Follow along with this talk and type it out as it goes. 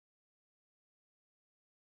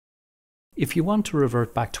If you want to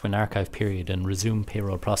revert back to an archive period and resume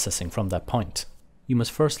payroll processing from that point, you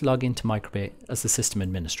must first log into Micropay as the system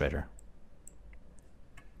administrator.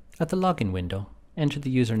 At the login window, enter the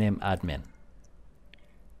username admin.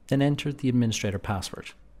 Then enter the administrator password.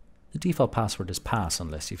 The default password is pass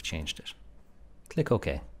unless you've changed it. Click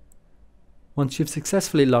OK. Once you've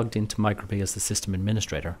successfully logged into Micropay as the system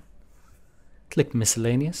administrator, click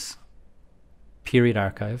Miscellaneous, Period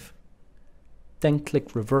Archive, then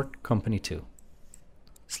click Revert Company to.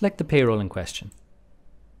 Select the payroll in question.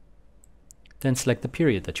 Then select the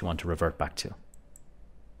period that you want to revert back to.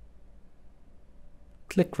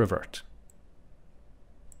 Click Revert.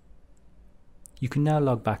 You can now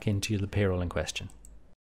log back into the payroll in question.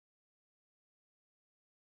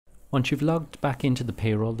 Once you've logged back into the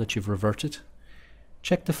payroll that you've reverted,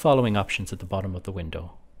 check the following options at the bottom of the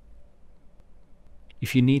window.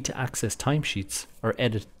 If you need to access timesheets or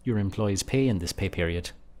edit your employees' pay in this pay period,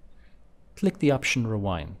 click the option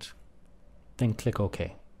Rewind, then click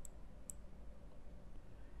OK.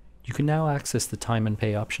 You can now access the time and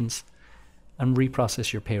pay options and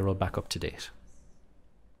reprocess your payroll back up to date.